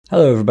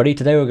Hello everybody,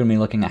 today we're going to be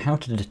looking at how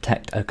to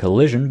detect a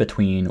collision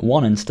between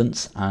one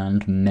instance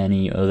and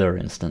many other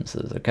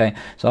instances, okay?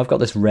 So I've got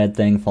this red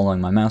thing following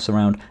my mouse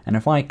around, and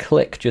if I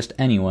click just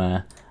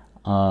anywhere,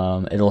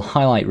 it'll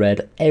highlight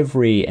red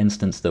every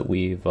instance that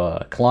we've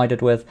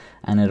collided with,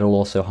 and it'll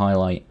also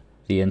highlight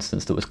the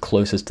instance that was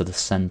closest to the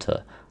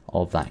center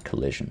of that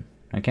collision,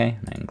 okay?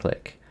 And I can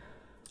click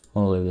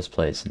all over this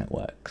place and it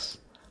works.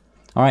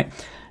 Alright,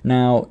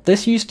 now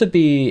this used to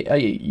be,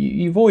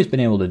 you've always been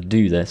able to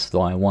do this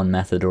via one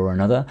method or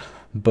another,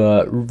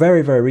 but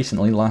very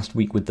recently, last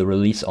week with the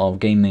release of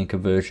GameMaker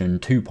version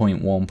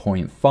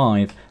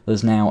 2.1.5,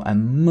 there's now a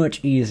much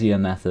easier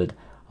method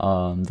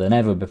than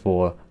ever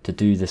before to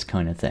do this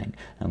kind of thing.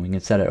 And we can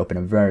set it up in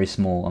a very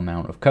small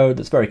amount of code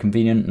that's very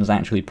convenient and is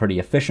actually pretty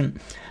efficient.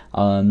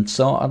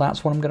 So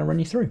that's what I'm going to run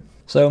you through.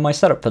 So my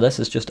setup for this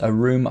is just a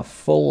room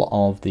full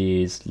of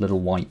these little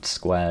white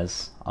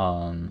squares,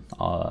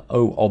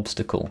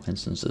 obstacle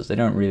instances. They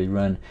don't really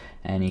run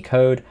any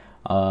code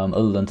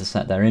other than to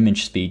set their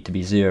image speed to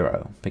be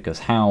 0, because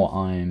how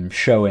I'm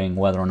showing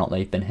whether or not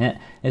they've been hit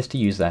is to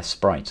use their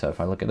sprite. So if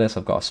I look at this,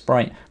 I've got a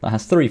sprite that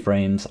has 3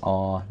 frames,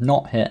 are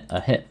not hit,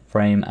 a hit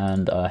frame,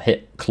 and a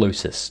hit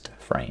closest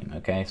frame,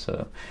 okay,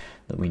 so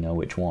that we know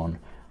which one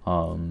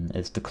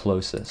is the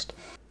closest.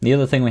 The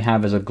other thing we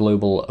have is a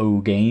global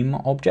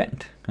OGame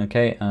object,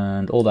 okay,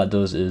 and all that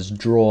does is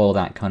draw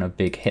that kind of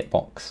big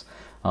hitbox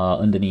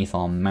underneath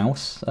our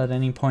mouse at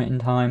any point in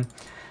time,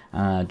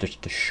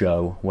 just to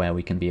show where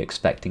we can be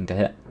expecting to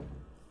hit.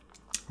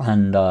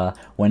 And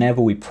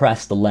whenever we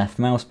press the left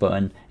mouse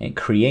button, it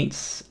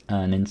creates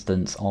an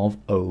instance of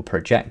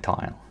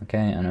Projectile,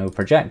 okay, and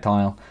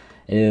Projectile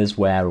is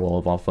where all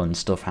of our fun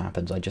stuff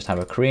happens. I just have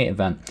a create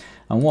event,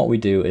 and what we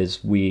do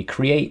is we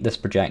create this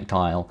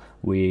projectile,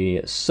 we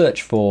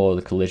search for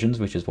the collisions,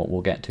 which is what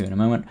we'll get to in a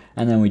moment,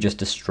 and then we just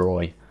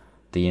destroy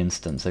the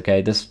instance,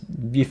 okay? This,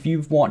 if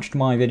you've watched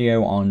my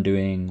video on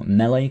doing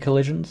melee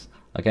collisions,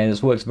 okay,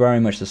 this works very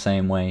much the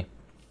same way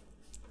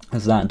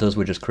as that does.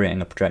 We're just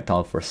creating a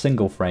projectile for a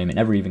single frame. It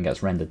never even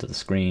gets rendered to the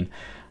screen.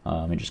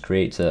 It just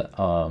creates it,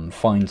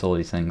 finds all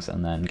these things,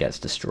 and then gets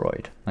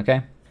destroyed,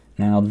 okay?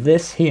 Now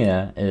this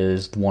here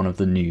is one of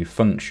the new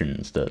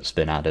functions that's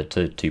been added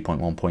to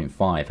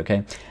 2.1.5,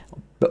 okay?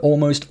 But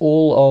almost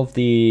all of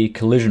the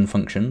collision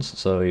functions,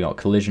 so you got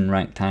collision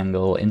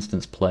rectangle,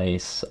 instance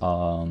place,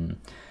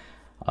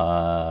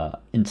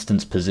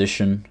 instance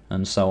position,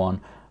 and so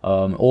on,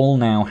 all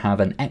now have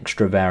an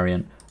extra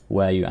variant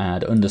where you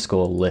add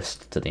underscore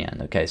list to the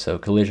end. Okay, so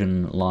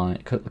collision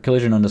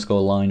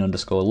underscore line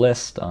underscore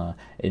list,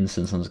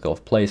 instance underscore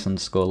place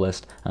underscore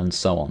list, and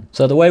so on.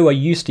 So the way we're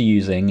used to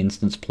using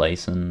instance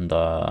place and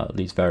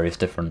these various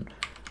different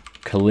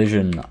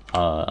collision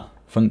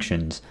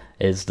functions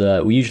is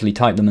that we usually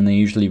type them and they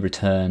usually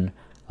return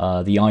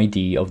the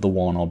ID of the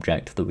one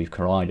object that we've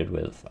collided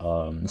with.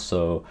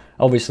 So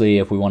obviously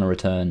if we want to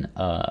return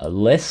a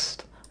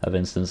list of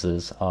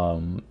instances,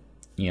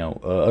 you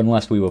know,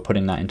 unless we were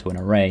putting that into an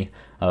array,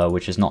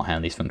 which is not how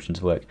these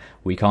functions work,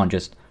 we can't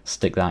just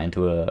stick that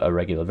into a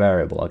regular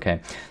variable, okay?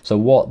 So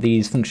what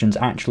these functions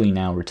actually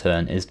now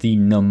return is the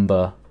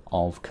number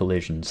of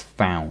collisions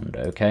found,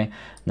 okay? And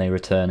they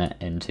return it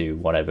into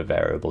whatever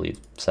variable you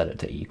set it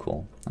to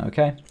equal,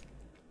 okay?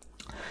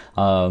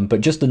 But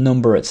just the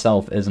number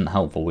itself isn't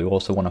helpful. We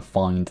also want to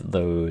find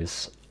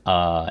those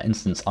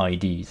instance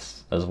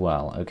IDs as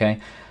well, okay?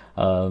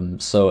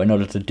 So in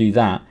order to do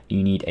that,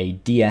 you need a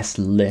DS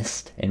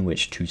list in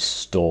which to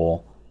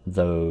store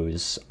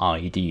those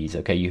IDs,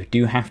 okay? You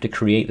do have to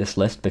create this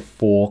list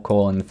before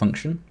calling the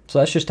function. So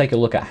let's just take a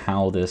look at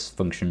how this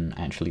function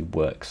actually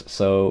works.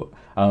 So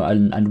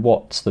and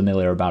what's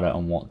familiar about it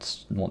and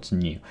what's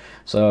new.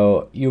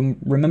 So you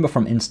remember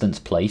from instance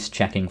place,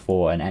 checking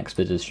for an X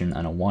position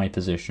and a Y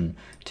position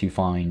to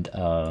find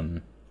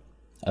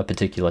a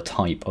particular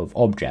type of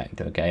object,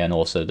 okay? And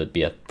also there'd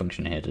be a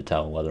function here to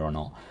tell whether or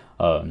not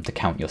to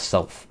count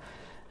yourself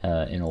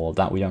in all of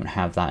that. We don't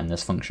have that in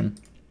this function.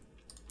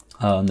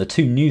 The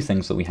two new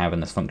things that we have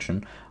in this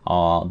function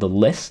are the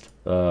list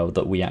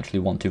that we actually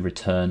want to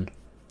return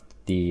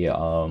the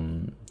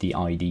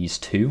IDs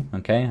to,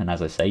 okay? And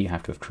as I say, you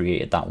have to have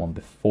created that one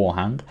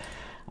beforehand.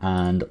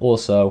 And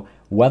also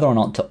whether or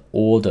not to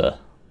order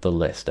the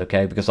list,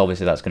 okay? Because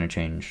obviously that's going to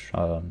change.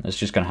 It's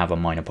just going to have a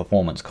minor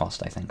performance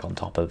cost, I think, on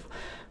top of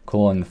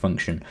calling the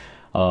function.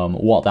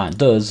 What that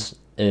does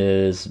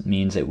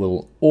means it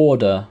will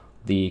order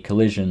the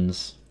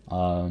collisions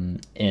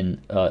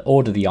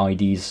order the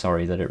IDs,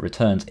 sorry, that it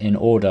returns in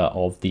order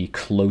of the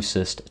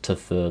closest to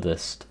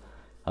furthest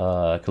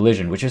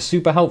collision, which is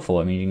super helpful.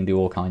 I mean, you can do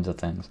all kinds of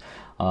things.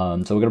 So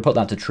we're going to put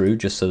that to true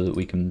just so that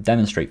we can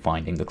demonstrate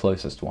finding the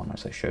closest one,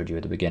 as I showed you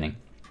at the beginning.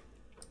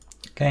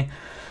 Okay,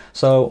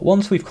 so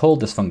once we've called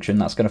this function,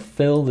 that's going to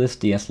fill this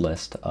DS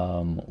list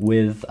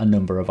with a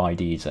number of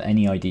IDs, or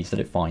any IDs that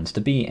it finds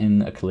to be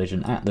in a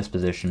collision at this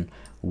position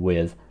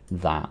with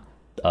that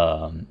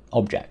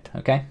object,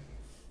 okay?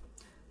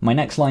 My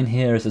next line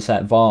here is to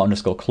set var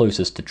underscore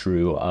closest to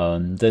true.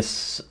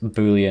 This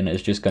boolean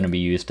is just going to be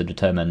used to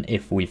determine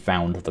if we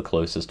found the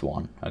closest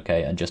one,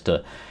 okay, and just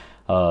to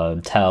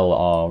tell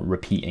our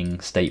repeating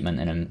statement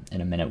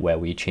in a minute where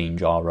we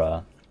change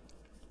our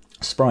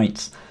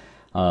sprites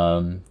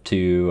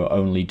to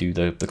only do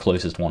the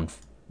closest one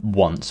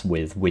once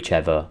with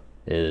whichever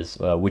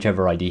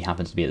ID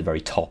happens to be at the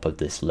very top of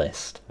this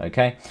list,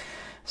 okay?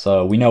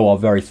 So we know our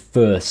very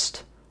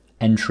first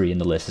entry in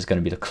the list is going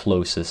to be the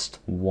closest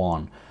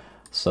one.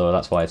 So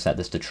that's why I've set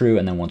this to true,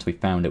 and then once we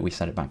found it, we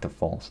set it back to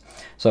false.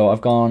 So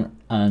I've gone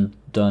and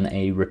done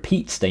a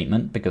repeat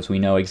statement because we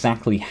know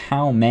exactly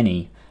how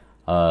many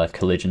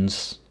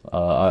collisions,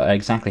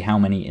 exactly how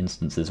many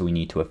instances we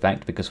need to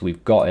affect because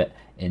we've got it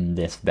in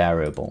this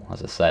variable.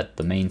 As I said,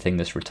 the main thing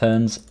this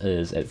returns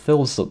is it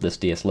fills up this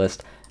DS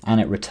list and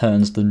it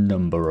returns the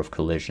number of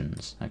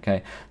collisions,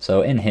 okay?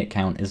 So in hit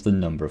count is the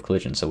number of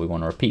collisions, so we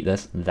want to repeat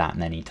this that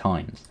many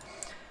times.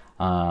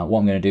 What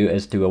I'm going to do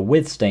is do a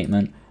with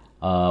statement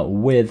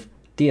with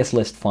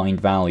DSList find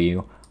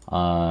value,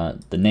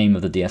 the name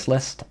of the DS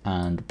list,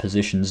 and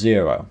position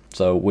 0.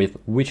 So with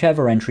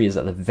whichever entry is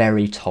at the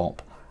very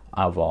top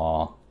of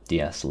our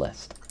DS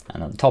list.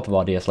 And at the top of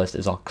our DS list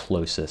is our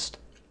closest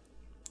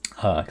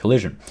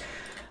collision.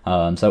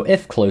 So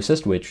if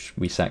closest, which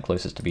we set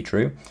closest to be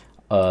true,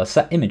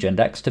 set image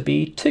index to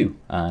be 2.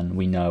 And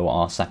we know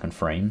our second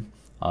frame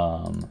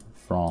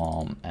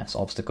from S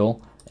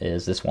obstacle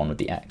is this one with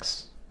the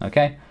X.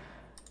 Okay?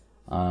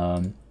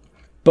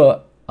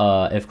 But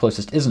if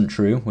closest isn't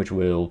true, which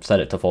we'll set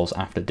it to false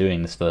after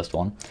doing this first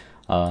one,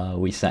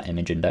 we set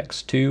image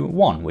index to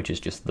 1, which is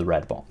just the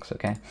red box,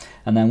 okay?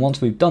 And then once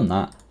we've done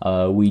that,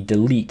 we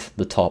delete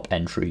the top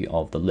entry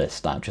of the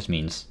list. That just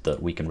means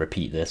that we can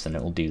repeat this and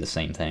it will do the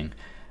same thing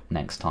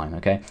next time,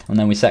 okay? And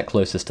then we set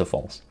closest to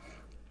false.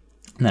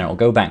 And then it'll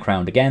go back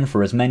round again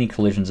for as many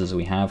collisions as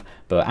we have,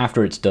 but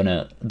after it's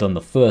done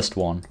the first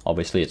one,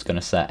 obviously it's going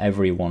to set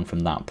every one from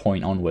that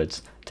point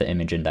onwards to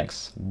image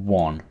index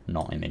 1,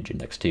 not image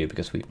index 2,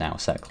 because we've now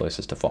set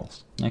closest to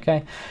false,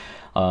 okay?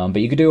 But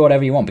you can do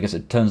whatever you want because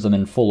it turns them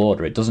in full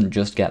order. It doesn't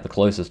just get the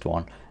closest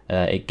one,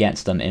 it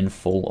gets them in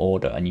full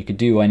order, and you could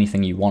do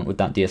anything you want with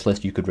that DS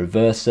list. You could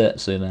reverse it,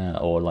 so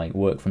that, or like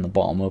work from the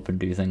bottom up and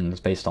do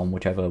things based on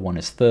whichever one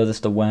is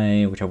furthest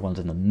away, whichever one's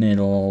in the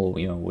middle,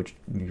 you know, which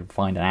you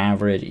find an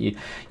average. You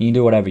can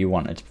do whatever you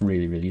want. It's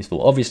really, really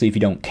useful. Obviously, if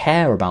you don't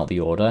care about the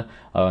order,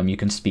 you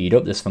can speed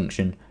up this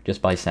function just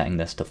by setting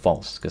this to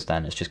false, because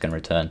then it's just going to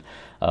return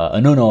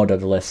an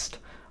unordered list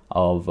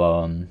of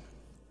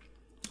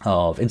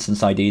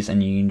instance IDs,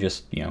 and you can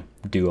just, you know,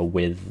 do a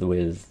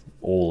with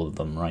all of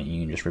them, right?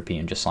 You can just repeat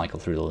and just cycle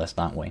through the list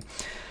that way.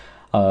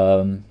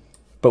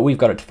 But we've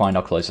got it to find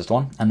our closest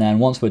one, and then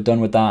once we're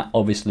done with that,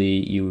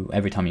 obviously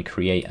every time you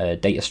create a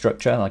data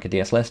structure like a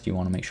DS list, you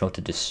want to make sure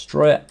to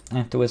destroy it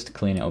afterwards to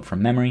clean it up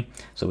from memory.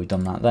 So we've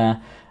done that there,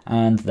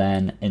 and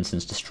then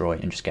instance destroy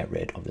and just get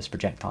rid of this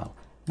projectile.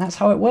 And that's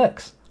how it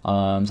works. So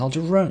I'll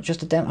just run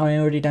I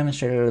already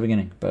demonstrated it at the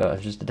beginning,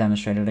 but just to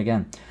demonstrate it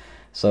again.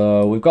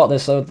 So we've got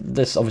this, so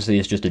this obviously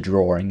is just a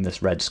drawing,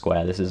 this red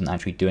square. This isn't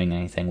actually doing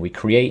anything. We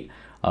create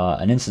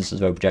an instance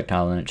of a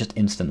projectile and it just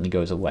instantly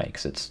goes away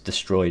because it's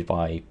destroyed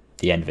by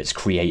the end of its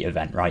create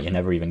event, right? It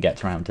never even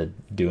gets around to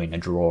doing a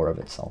draw of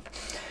itself.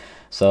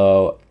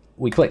 So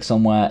we click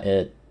somewhere,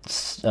 it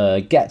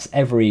gets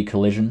every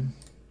collision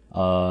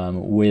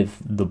with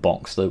the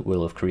box that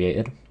we'll have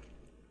created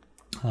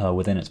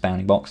within its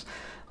bounding box,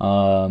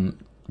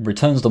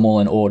 returns them all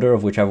in order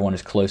of whichever one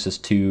is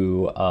closest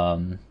to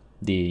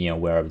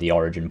wherever the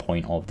origin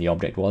point of the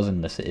object was,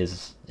 and this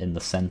is in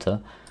the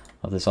center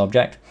of this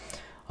object.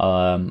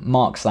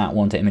 Marks that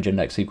one to image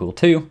index equal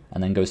 2,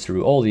 and then goes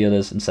through all the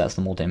others and sets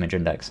them all to image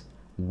index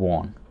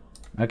 1.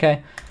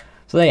 Okay,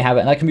 so there you have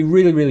it. And that can be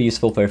really, really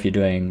useful for if you're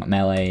doing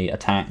melee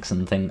attacks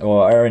and things,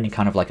 or any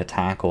kind of like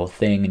attack or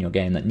thing in your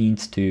game that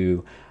needs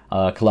to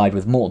collide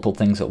with multiple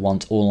things at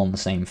once, all on the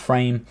same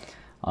frame.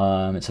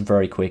 It's a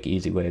very quick,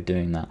 easy way of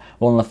doing that.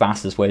 One of the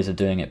fastest ways of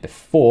doing it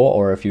before,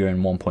 or if you're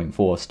in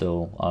 1.4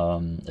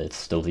 still, it's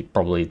still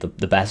probably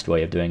the best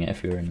way of doing it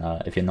if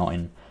you're not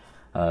in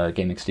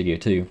GameMaker Studio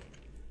 2.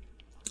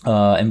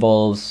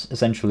 Involves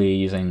essentially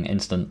using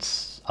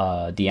instance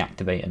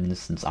deactivate and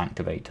instance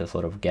activate to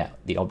sort of get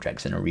the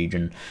objects in a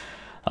region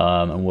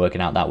and work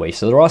it out that way.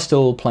 So there are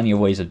still plenty of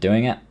ways of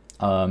doing it.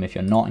 If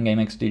you're not in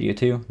GameMaker Studio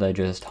 2, they're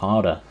just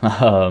harder.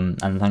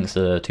 And thanks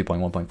to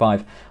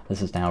 2.1.5,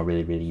 this is now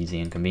really, really easy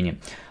and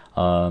convenient.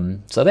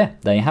 So there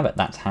you have it.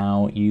 That's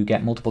how you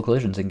get multiple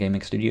collisions in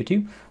GameMaker Studio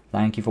 2.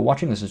 Thank you for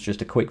watching. This is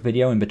just a quick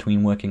video in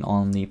between working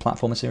on the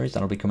platformer series.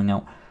 That'll be coming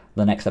out,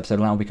 the next episode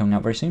will be coming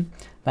out very soon.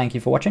 Thank you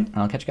for watching, and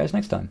I'll catch you guys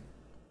next time.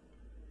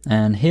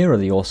 And here are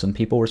the awesome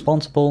people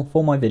responsible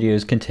for my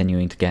videos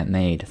continuing to get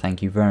made.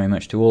 Thank you very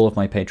much to all of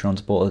my Patreon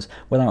supporters,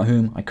 without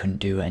whom I couldn't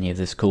do any of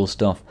this cool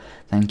stuff.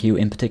 Thank you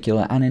in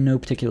particular, and in no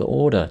particular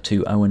order,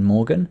 to Owen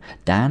Morgan,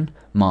 Dan,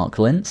 Mark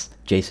Lintz,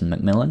 Jason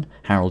McMillan,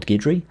 Harold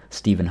Guidry,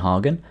 Stephen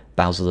Hagen,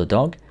 Bowser the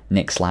Dog,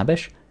 Nick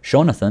Slabish,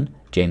 Jonathan,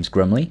 James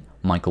Grumley,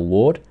 Michael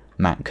Ward,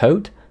 Matt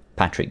Coate,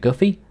 Patrick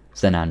Guffey,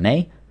 Zenan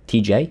May,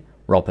 TJ,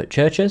 Robert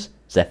Churches,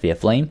 Zephyr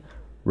Flame,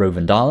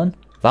 Rovan Darlan,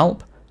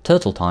 Valp,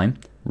 Turtle Time,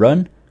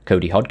 Run,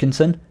 Cody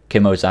Hodkinson,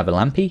 Kimo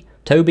Zavalampi,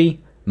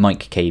 Toby,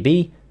 Mike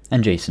KB,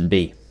 and Jason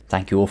B.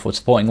 Thank you all for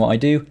supporting what I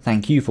do,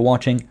 thank you for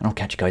watching, and I'll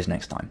catch you guys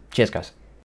next time. Cheers guys.